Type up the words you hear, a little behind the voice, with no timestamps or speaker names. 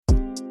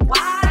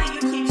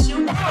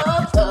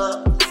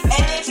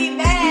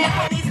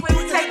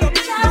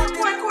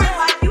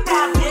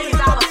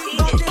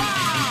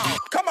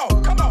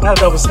not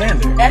a double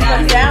standard. That's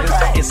what it sounds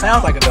like. It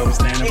sounds like a double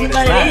standard, but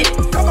But it's it not. is.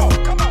 Come on.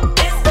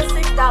 It's the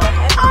 $6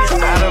 happy It's meal.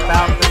 not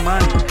about the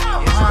money.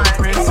 It's the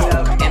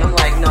principle. And I'm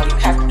like, no, you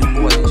have to do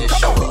more than just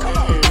show up.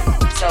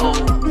 So,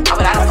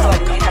 but I don't feel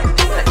like we have to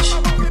do much.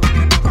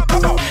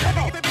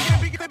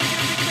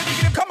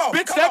 Come on.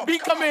 Bitch, that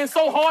beat come in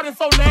so hard and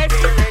so nasty.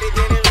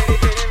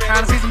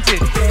 Trying to see some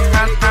titties.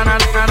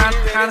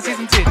 Trying to see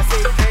some titties.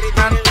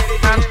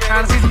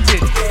 Trying to see some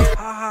titties.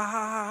 Ha ha ha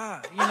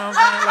ha ha. You know what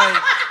I'm saying?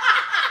 Like.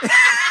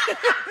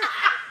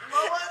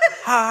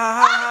 Ha ha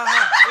ha ha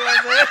ha. You know what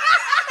I'm saying?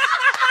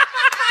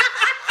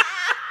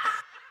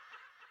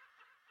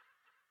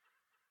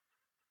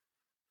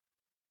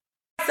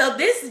 So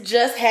this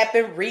just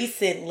happened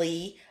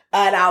recently,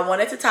 and I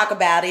wanted to talk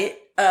about it.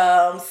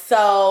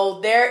 So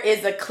there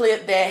is a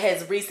clip that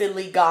has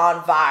recently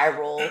gone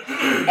viral,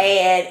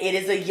 and it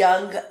is a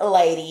young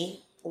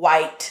lady,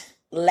 white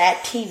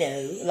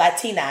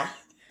Latina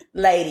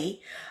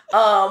lady,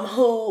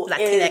 who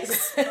Latinx.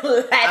 is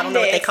I don't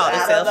know what they call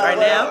themselves right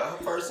now.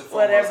 First and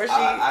foremost, Whatever she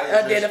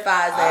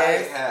identifies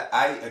as.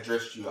 I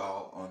addressed you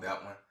all on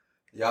that one.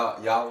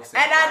 Y'all were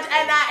saying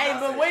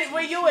But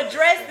when you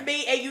addressed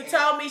me and you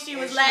told me she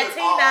was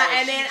Latina,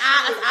 and then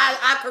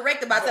I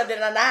corrected myself, did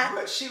I not?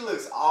 But she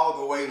looks all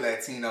the way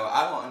Latino.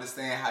 I don't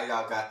understand how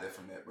y'all got that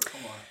from that. But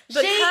come on. She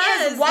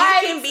is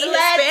white, you can be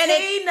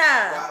Hispanic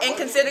Latina. and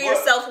consider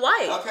yourself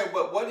white. Okay,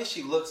 but what did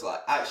she look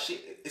like? She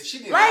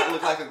did Like- not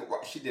look like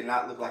she did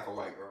not look like a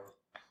white girl.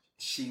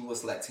 She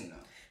was Latino.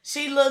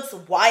 She looks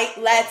white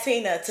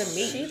Latina to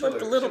me. She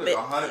looked a little she bit,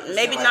 looked 100%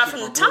 maybe like not she from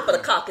the from top of the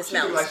Brooklyn. Caucasus She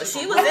looked Mountains, like but she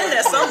she from was in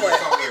there somewhere.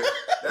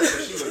 That's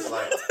what she looks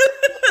like.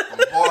 From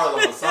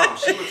Harlem or something.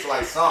 She looks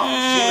like something.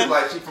 She looks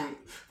like she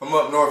from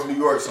up north New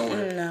York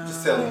somewhere. No.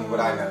 Just telling you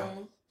what I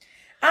know.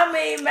 I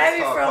mean, maybe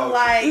It's called from culture.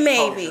 like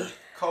Maybe.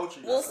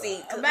 Culture. We'll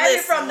see. maybe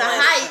from the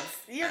Heights.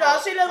 You know,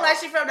 she looks like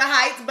she's from the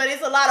Heights, but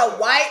it's a lot of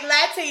white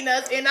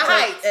Latinas in the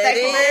Heights.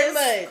 Thank you very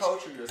much.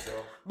 Culture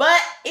yourself.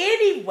 But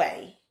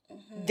anyway,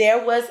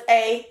 there was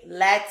a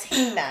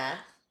Latina,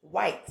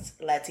 white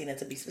Latina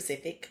to be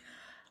specific,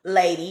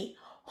 lady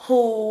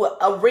who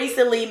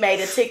recently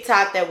made a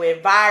TikTok that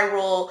went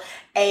viral,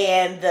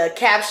 and the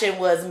caption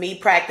was me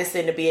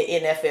practicing to be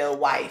an NFL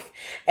wife.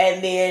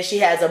 And then she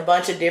has a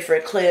bunch of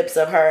different clips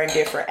of her in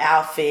different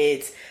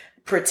outfits,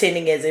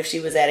 pretending as if she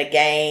was at a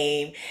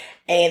game.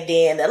 And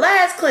then the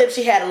last clip,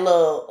 she had a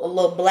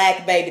little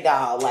black baby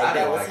doll, like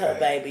that was her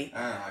baby.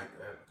 I don't like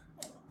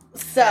that.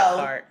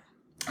 So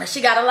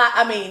she got a lot.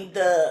 I mean,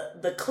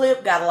 the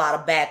clip got a lot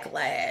of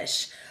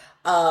backlash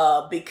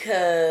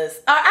because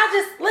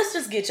let's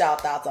just get y'all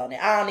thoughts on it.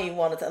 I don't even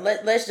want to.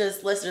 Let's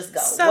just go.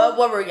 So,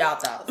 what were y'all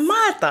thoughts?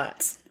 My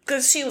thoughts,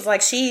 because she was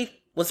like, she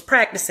was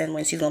practicing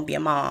when she's gonna be a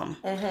mom,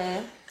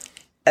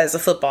 as a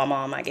football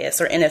mom, I guess,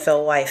 or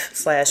NFL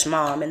wife /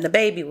 mom, and the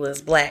baby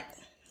was black,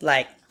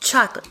 like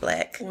chocolate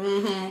black.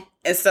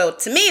 And so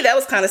to me, that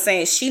was kind of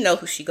saying she know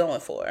who she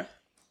going for.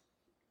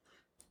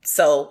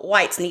 So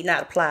whites need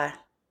not apply.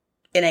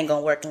 It ain't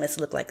gonna work unless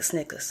it look like a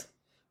Snickers.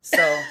 So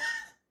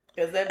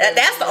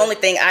that's the only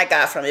thing I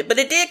got from it. But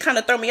it did kind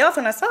of throw me off,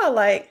 and I saw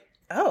like,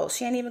 oh,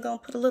 she ain't even gonna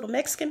put a little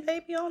Mexican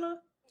baby on her.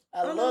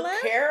 A little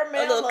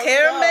caramel. A little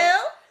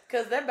caramel.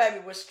 Because that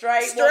baby was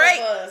straight. One of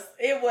us.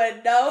 It was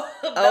no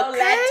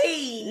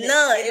Latin.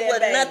 None. It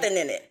was nothing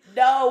in it.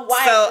 No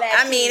white. So Latin.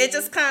 I mean, it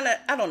just kind of,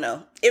 I don't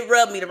know. It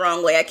rubbed me the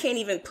wrong way. I can't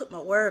even put my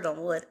word on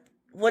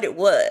what it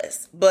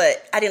was,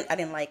 but I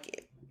didn't like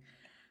it.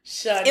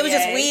 It was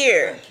just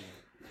weird.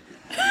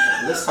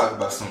 Let's talk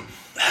about some.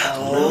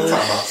 We're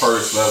talking about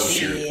first level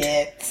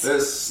shit.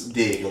 Let's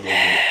dig a little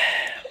bit.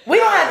 We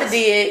don't have to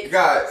dig.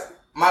 Guys,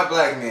 my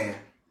black man,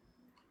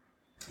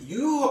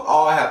 you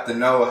all have to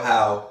know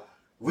how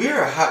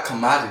we're a hot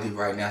commodity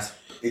right now,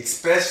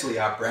 especially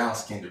our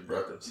brown-skinned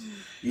brothers.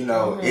 You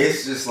know,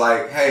 it's just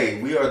like,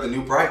 hey, we are the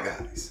new bright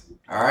guys.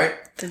 All right?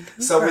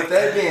 So with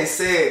that being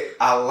said,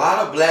 a lot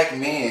of black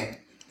men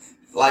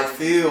like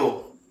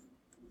feel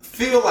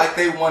like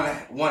they won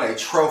a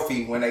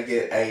trophy when they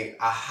get a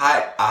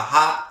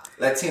hot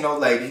Latino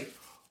lady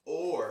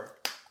or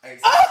a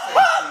sexy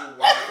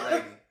white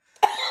lady.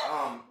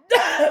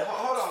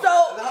 Hold on.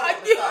 Stop.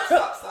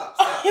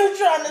 Are you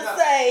trying to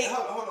say?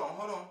 Hold on.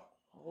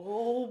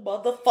 Oh,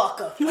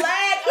 motherfucker! Flag on the Wait,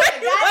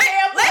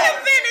 goddamn let him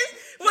board. finish.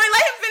 Wait,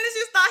 let him finish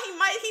his thought.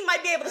 He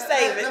might be able to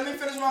save it. Let me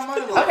finish my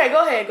monologue. Okay,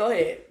 go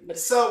ahead.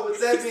 So with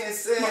that being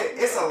said,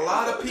 it's a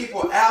lot of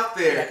people out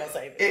there. You're not gonna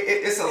save it.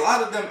 It's a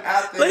lot of them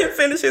out there. Let him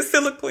finish his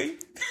soliloquy.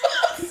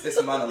 It's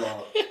a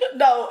monologue.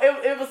 No,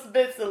 it was a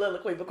bit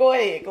soliloquy, but go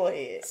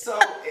ahead. So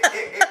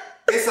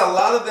it's a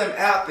lot of them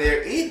out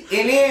there,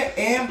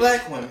 and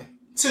black women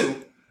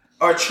too,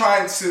 are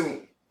trying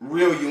to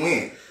reel you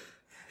in.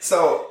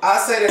 So I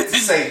say that to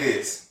say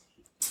this.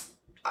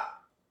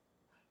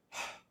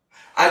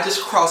 I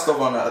just crossed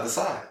over on the other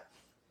side.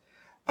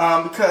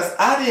 Because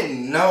I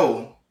didn't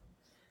know,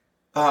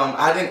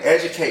 I didn't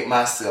educate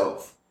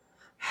myself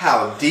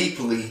how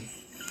deeply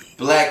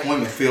black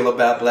women feel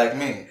about black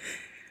men.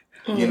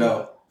 You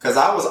know, because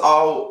I was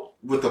all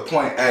with the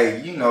point,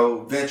 hey, you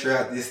know, venture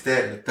out this,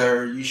 that, and the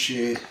third, you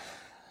should.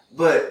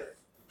 But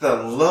the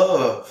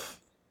love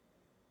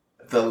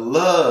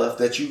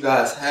that you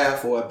guys have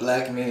for a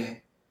black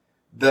man,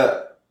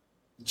 the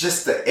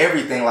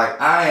everything, like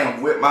I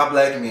am with my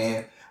black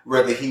man,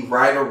 whether he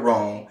right or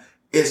wrong,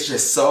 it's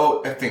just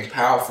so effing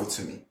powerful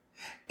to me.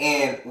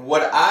 And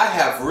what I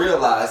have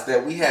realized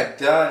that we have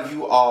done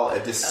you all a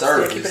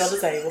disservice. Keep it on the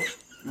table.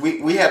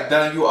 We have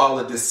done you all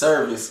a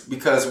disservice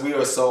because we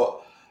are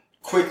so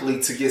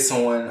quickly to get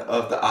someone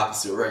of the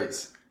opposite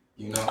race.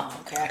 You know?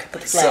 Oh, okay, I can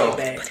put the flag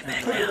back. Put it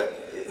back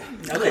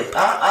now. Look,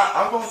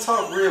 I'm gonna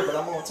talk real, but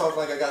I'm gonna talk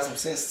like I got some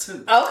sense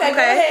too. Okay, go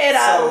ahead.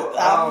 So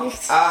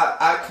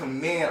I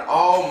commend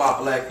all my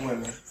black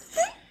women.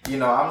 You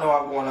know, I know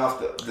I'm going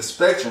off the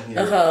spectrum here.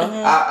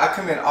 I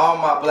commend all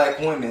my black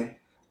women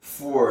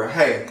for,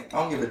 hey, I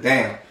don't give a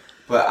damn,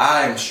 but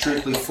I am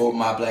strictly for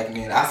my black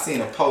men. I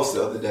seen a post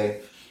the other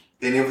day,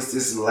 and it was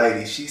this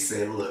lady. She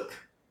said, "Look,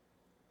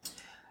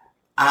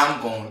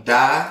 I'm gonna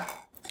die.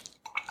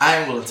 I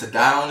am willing to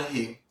die on the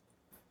hill.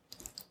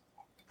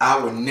 I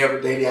would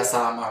never date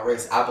outside my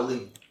race. I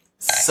believe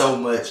so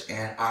much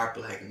in our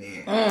black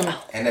men,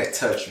 and that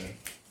touched me.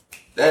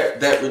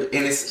 That really,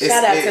 and it's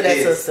shout out to that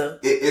sister.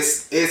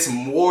 It's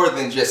more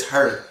than just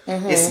her.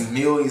 It's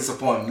millions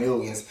upon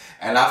millions,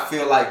 and I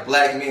feel like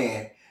black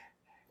men,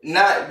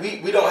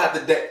 we don't have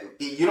to date.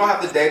 You don't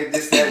have to date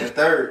this, that, and the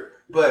third,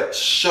 but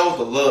show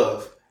the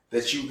love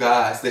that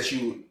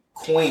you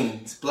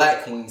queens,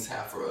 black queens,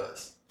 have for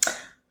us."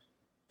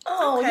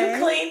 Oh,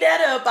 you cleaned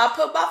that up. I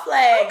put my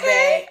flag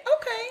back.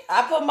 Okay.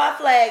 I put my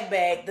flag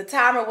back. The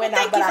timer went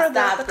out, but I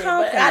stopped it.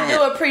 But I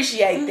do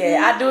appreciate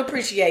that. I do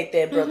appreciate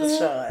that, Brother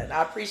Sean.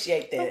 I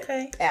appreciate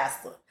that,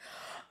 Pastor.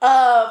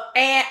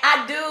 And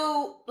I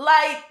do,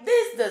 like,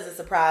 this doesn't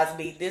surprise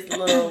me. This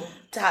little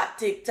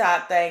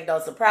TikTok thing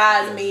don't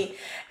surprise me.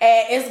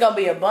 And it's going to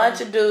be a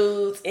bunch of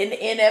dudes in the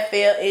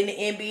NFL, in the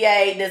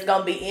NBA that's going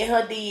to be in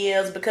her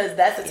DMs because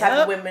that's the type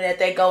of women that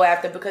they go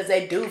after because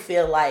they do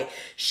feel like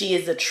she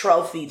is a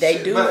trophy. They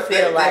feel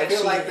like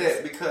that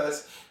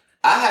because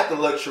I had the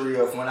luxury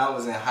of when I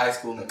was in high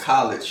school and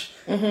college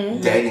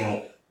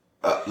dating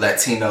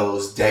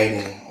Latinos,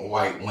 dating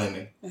white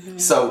women.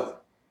 So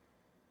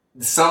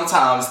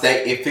sometimes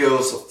it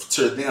feels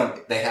to them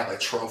they have a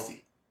trophy.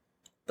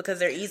 Because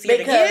they're easier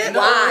to get?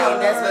 Why?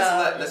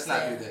 Let's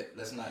not do that.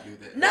 Let's not do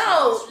that.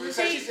 No,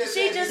 she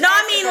just. No,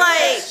 I mean,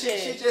 like,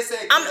 she just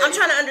said. I'm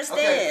trying to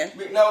understand.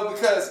 Okay. No,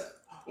 because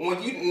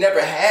when you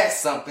never had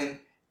something,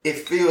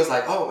 it feels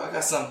like, oh, I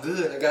got something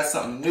good. I got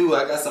something new.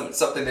 I got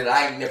something that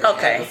I ain't never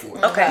had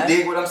before. Okay. You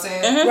dig what I'm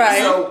saying?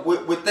 Right. So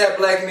with that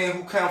black man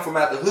who come from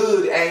out the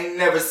hood, ain't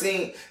never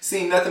seen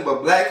nothing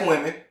but black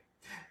women,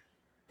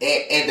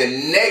 and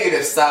the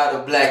negative side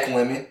of black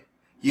women.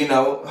 You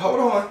know, hold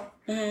on,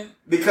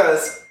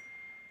 because.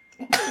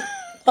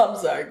 I'm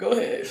sorry, go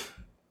ahead.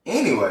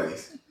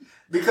 Anyways,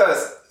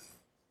 because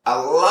a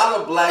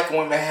lot of black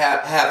women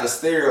have the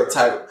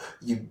stereotype,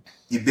 you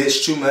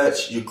bitch too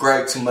much, you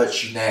gripe too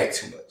much, you nag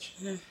too much.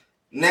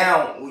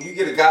 Now, when you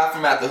get a guy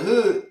from out the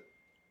hood,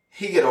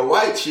 he get a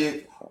white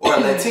chick or a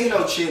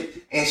Latino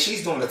chick, and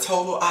she's doing the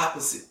total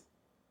opposite.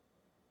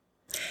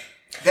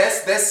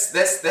 That's like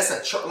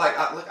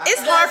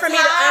it's hard for me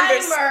to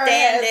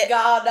understand it.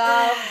 Gone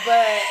off,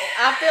 but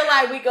I feel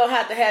like we're gonna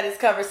have to have this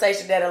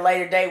conversation at a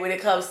later date when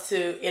it comes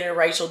to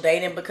interracial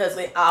dating because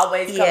it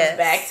always comes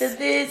back to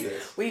this.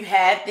 Yes. We've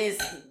had this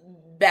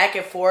back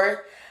and forth,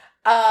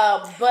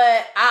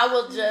 but I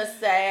will just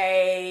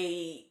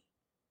say,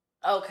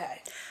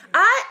 okay.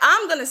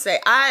 I'm gonna say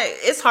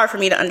it's hard for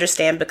me to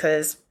understand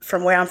because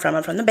from where I'm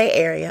from the Bay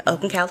Area,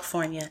 Oakland,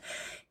 California,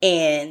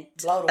 and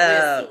Blow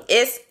the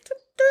whistle.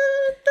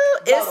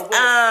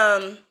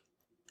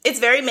 It's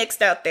very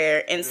mixed out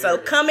there, and so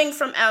coming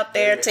from out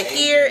there to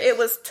here, it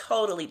was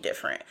totally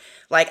different.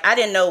 Like, I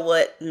didn't know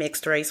what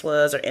mixed race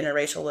was or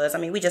interracial was. I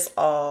mean, we just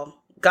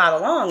all got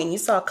along, and you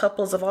saw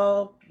couples of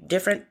all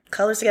different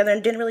colors together, and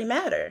it didn't really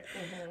matter.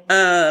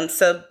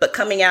 But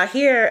coming out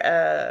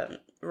here,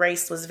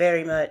 race was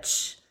very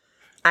much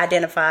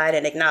identified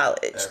and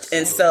acknowledged. Absolutely.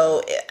 And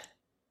so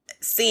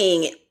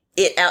seeing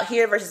it out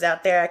here versus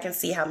out there, I can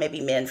see how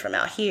maybe men from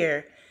out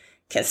here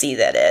can see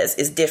that as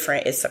is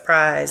different, is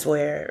surprised,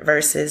 where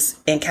versus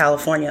in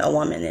California, a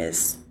woman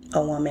is a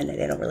woman and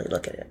they don't really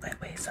look at it that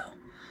way. So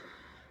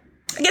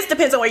I guess it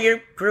depends on where you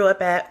grew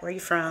up at, where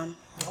you're from.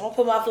 I'll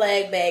put my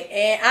flag back,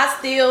 and I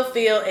still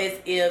feel as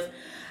if,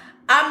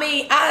 I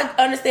mean, I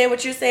understand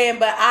what you're saying,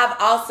 but I've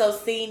also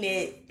seen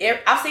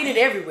it. I've seen it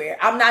everywhere.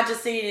 I'm not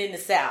just seeing it in the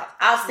South.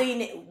 I've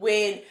seen it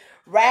when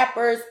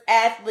rappers,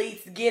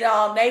 athletes get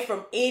on. They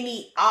from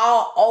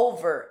all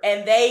over,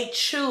 and they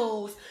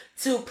choose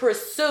to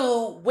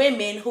pursue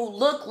women who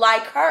look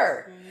like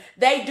her.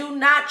 they do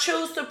not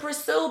choose to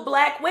pursue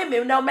black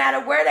women, no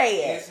matter where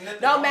they at. There's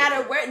nothing No wrong matter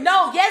with where. it.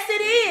 No, yes it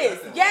There's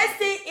is. nothing Yes wrong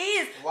with it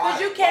is. Why?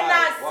 Because you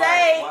cannot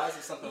say. Why is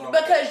there something wrong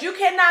with Because that? you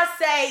cannot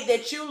say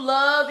that you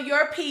love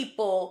your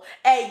people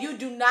and you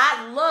do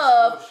not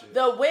love bullshit.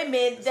 the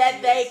women That's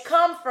that they BS.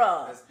 come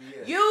from. That's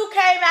BS. You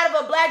came out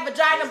of a black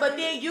vagina, but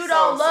then you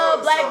don't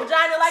love black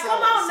vagina. Like,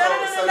 come on,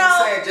 no.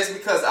 you're saying just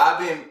because I've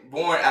been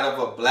born out of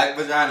a black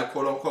vagina,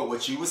 quote unquote,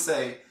 what you would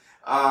say,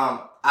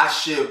 I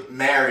should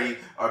marry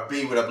or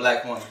be with a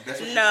black woman. That's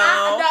what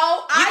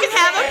No. You can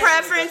have a said-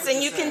 preference That's what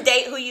and you you're can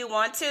saying. date who you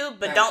want to,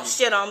 but Thank don't you.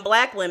 shit on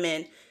black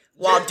women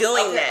while Just-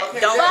 doing okay, that. okay,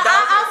 Don't. But just-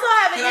 I also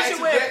have Can an I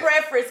issue with interject?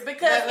 preference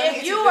because Let me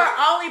if you interject.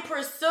 are only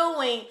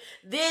pursuing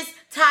this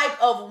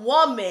type of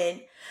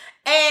woman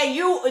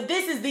and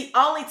this is the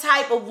only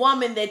type of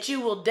woman that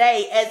you will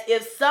date, as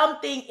if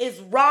something is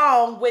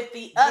wrong with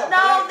the But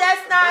no,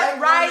 that's not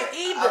black right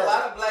women- either. A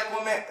lot of black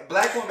women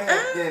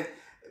have been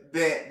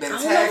don't know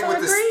tagged if I with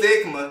the agree.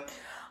 stigma.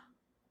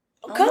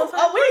 we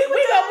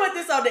gonna put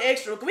this on the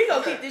extra. We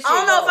gonna keep this shit I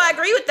don't know if going. I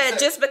agree with that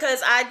just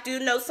because I do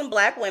know some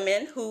black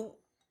women who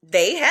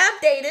they have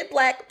dated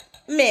black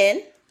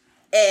men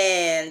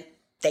and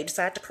they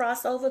decide to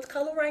cross over the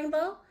color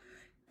rainbow.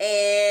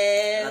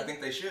 And I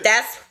think they should.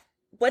 that's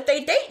what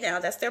they date now.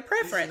 That's their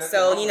preference. nothing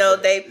So, wrong you know,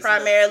 with that. they It's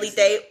primarily not-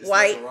 date it's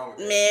white nothing wrong with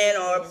that. men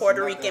or There's Puerto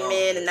nothing Rican wrong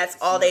men, with and that. that's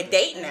It's all they nothing-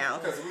 date now.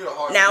 Because we're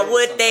hard to Now, deal with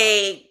would sometimes.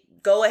 they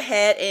go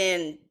ahead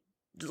and,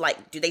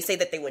 like, do they say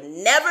that they would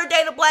never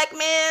date a black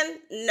man?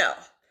 No.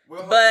 We're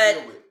hard to But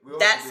deal with. We're hard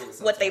to that's deal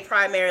with what they sometimes.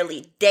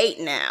 primarily date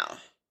now.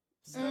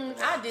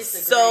 I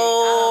disagree. So I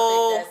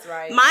don't think that's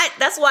right.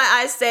 that's why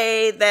I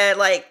say that,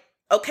 like,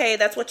 okay,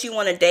 that's what you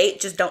want to date,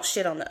 just don't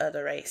shit on the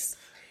other race.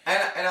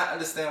 And I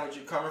understand where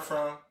you're coming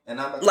from. And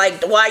I'm not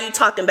Like, why are you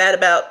talking bad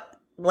about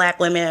black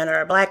women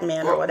or black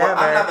men or whatever?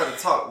 I'm not going to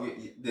talk.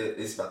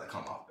 It's about to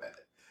come off bad.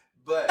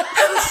 But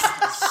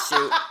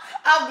Shoot.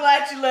 I'm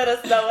glad you let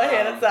us know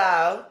ahead of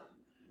time.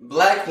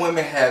 black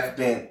women have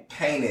been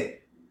painted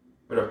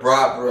with a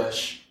broad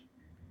brush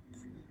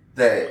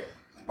that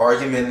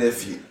argument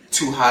if you're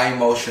too high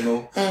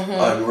emotional, you're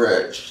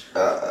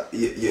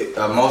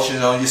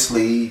emotions on your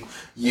sleeve,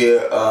 you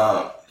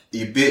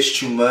bitch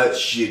too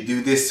much, you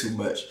do this too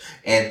much.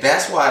 And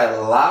that's why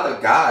a lot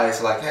of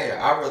guys like, hey,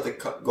 I'd rather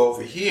go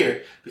over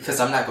here because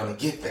I'm not going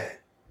to get that.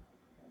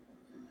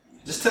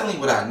 Just telling you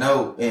what I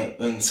know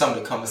in some of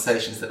the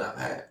conversations that I've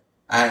had.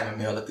 I am a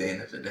male at the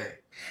end of the day.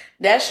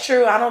 That's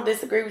true. I don't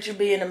disagree with you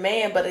being a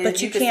man, but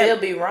you can can't- still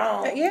be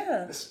wrong.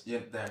 Yeah. Because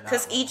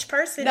Because each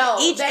person, No,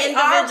 each they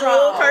are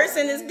individual wrong.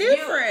 person is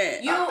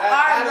different. You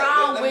I- are let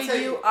wrong me when tell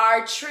you you.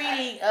 are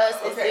treating us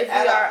as Okay, if we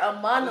Adam, are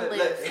a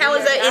monolith. How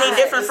is that You're any not.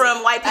 different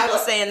from white people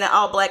Adam- saying that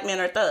all black men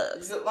are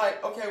thugs? Is it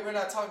like, okay, we're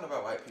not talking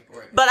about white people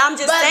right now. But I'm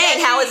just But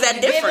saying, how is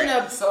that you're giving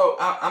different? So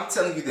I'm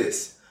telling you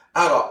this.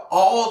 Out of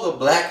all the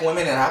black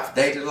women that I've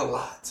dated a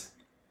lot,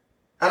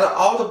 out of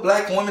all the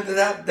black women that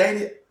I've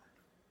dated,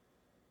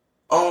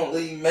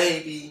 only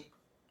maybe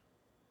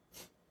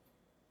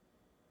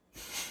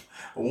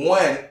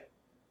one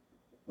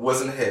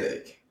wasn't a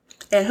headache.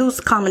 And who's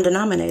the common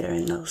denominator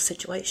in those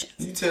situations?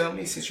 You tell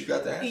me since you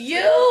got that. You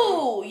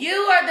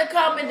are the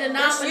common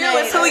denominator. you,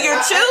 it's who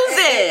you're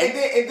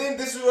choosing. And then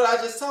this is what I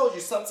just told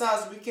you.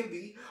 Sometimes we can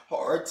be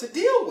hard to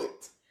deal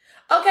with.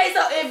 Okay,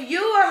 so if you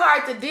are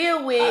hard to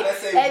deal with, I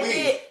said and we.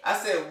 then- I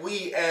said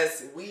we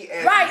as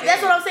right, men.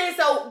 that's what I'm saying.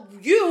 So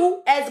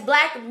you as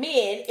black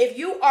men, if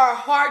you are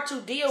hard to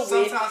deal with,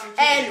 Sometimes we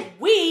can and be.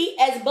 we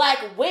as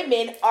black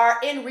women are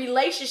in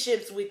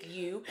relationships with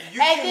you,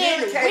 You and then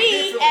communicate we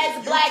differently. as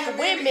You black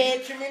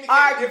communicate women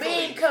are differently.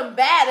 being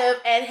combative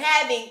and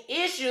having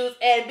issues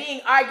and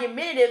being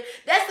argumentative.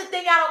 That's the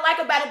thing I don't like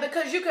about it,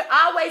 because you can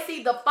always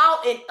see the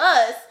fault in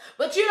us,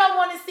 but you don't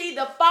want to see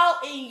the fault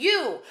in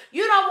you.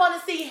 You don't want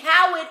to see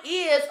how it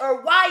is or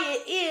why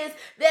it is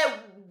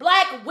that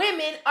black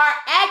women are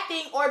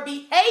acting or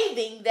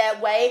behaving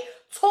that way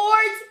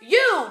towards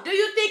you. Do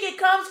you think it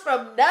comes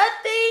from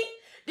nothing?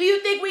 Do you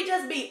think we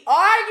just be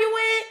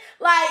arguing?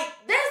 Like,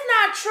 that's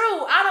not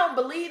true. I don't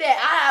believe that.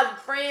 I have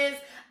friends.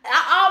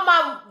 All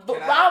my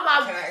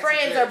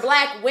friends are interject?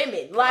 black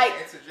women. Like,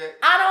 Interject?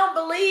 I don't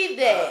believe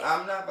that.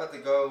 I'm about to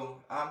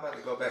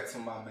go back to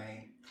my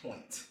main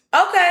point.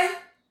 Okay.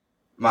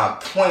 My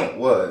point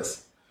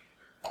was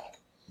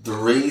the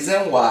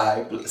reason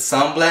why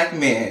some black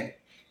men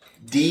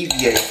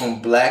deviate from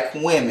black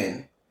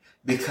women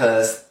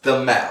because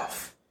the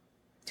mouth.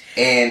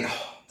 And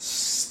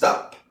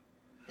stop.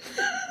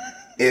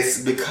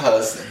 It's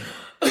because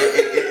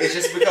it's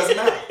just because of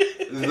mouth.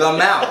 The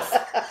mouth.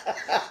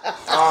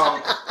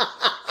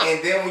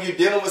 And then when you're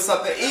dealing with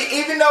something,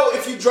 even though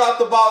if you drop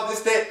the ball,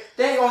 that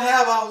they ain't gonna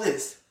have all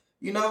this.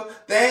 You know,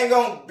 they ain't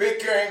gonna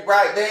bicker and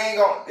right. They ain't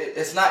gonna.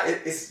 It's not.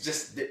 It's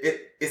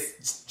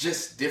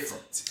just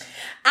different.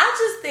 I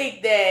just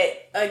think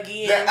that,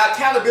 again, The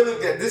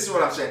accountability. This is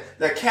what I'm saying.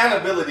 The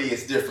accountability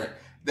is different.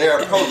 Their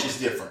approach is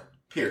different.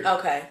 Period.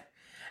 okay.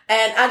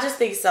 And I just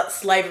think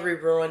slavery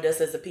ruined us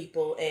as a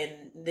people,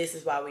 and this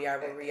is why we are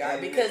where we are.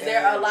 Because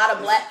there are a lot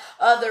of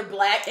other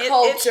black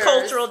cultures. It's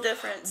cultural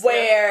difference.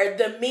 Where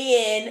the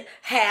men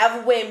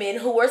have women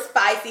who are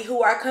spicy,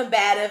 who are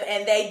combative,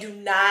 and they do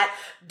not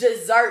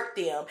desert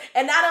them.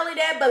 And not only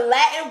that, but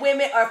Latin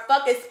women are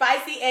fucking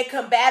spicy and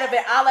combative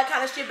and all that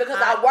kind of shit, because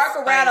I work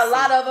around a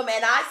lot of them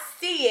and I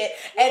see it,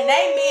 and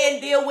they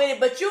men deal with it,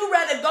 but you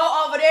rather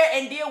go over there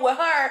and deal with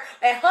her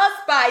and her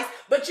spice,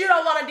 but you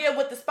don't want to deal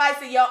with the spice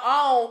in your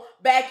own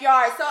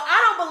backyard. So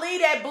I don't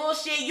believe that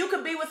bullshit. You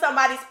could be with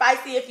somebody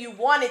spicy if you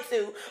wanted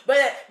to, but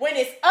when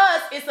it's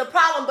us, it's a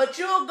problem. But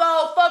you'll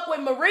go fuck with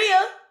Maria.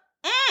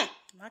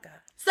 My God.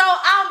 So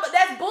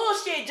that's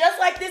bullshit. Just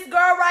like this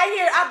girl right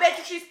here, I bet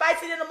you she's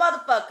spicy than a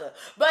motherfucker.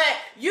 But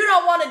you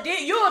don't want to deal.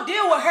 You'll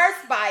deal with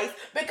her spice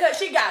because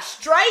she got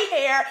straight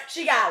hair,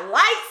 she got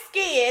light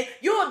skin.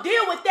 You'll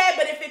deal with that.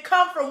 But if it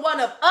comes from one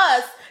of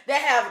us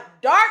that have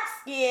dark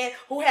skin,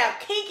 who have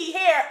kinky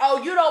hair,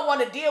 oh, you don't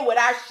want to deal with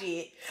our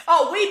shit.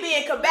 Oh, we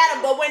being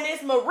combative. But when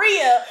it's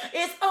Maria,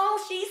 it's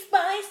she's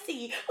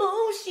spicy.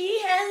 Oh, she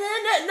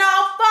has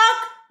no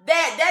fuck.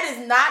 That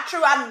is not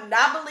true. I do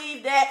not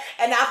believe that.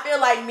 And I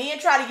feel like men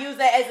try to use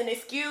that as an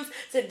excuse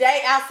to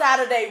date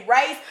outside of their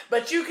race.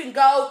 But you can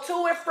go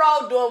to and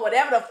fro doing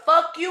whatever the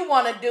fuck you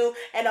want to do.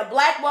 And a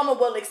black woman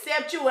will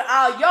accept you and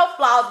all your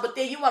flaws. But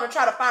then you want to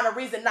try to find a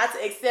reason not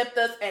to accept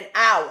us and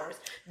ours.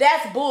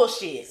 That's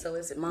bullshit. So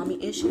is it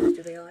mommy issues?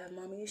 Do they all have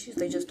mommy issues?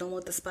 They just don't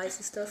want the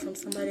spicy stuff from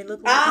somebody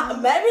looking like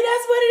them? Maybe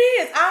that's what it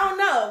is. I don't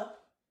know.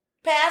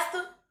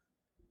 Pastor?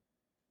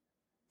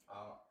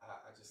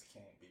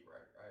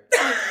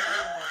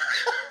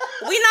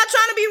 We not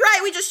trying to be right.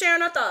 We just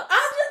sharing our thoughts.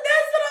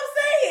 That's what I'm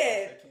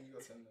saying.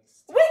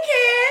 We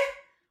can.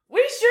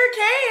 We sure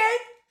can.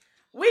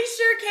 We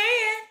sure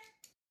can.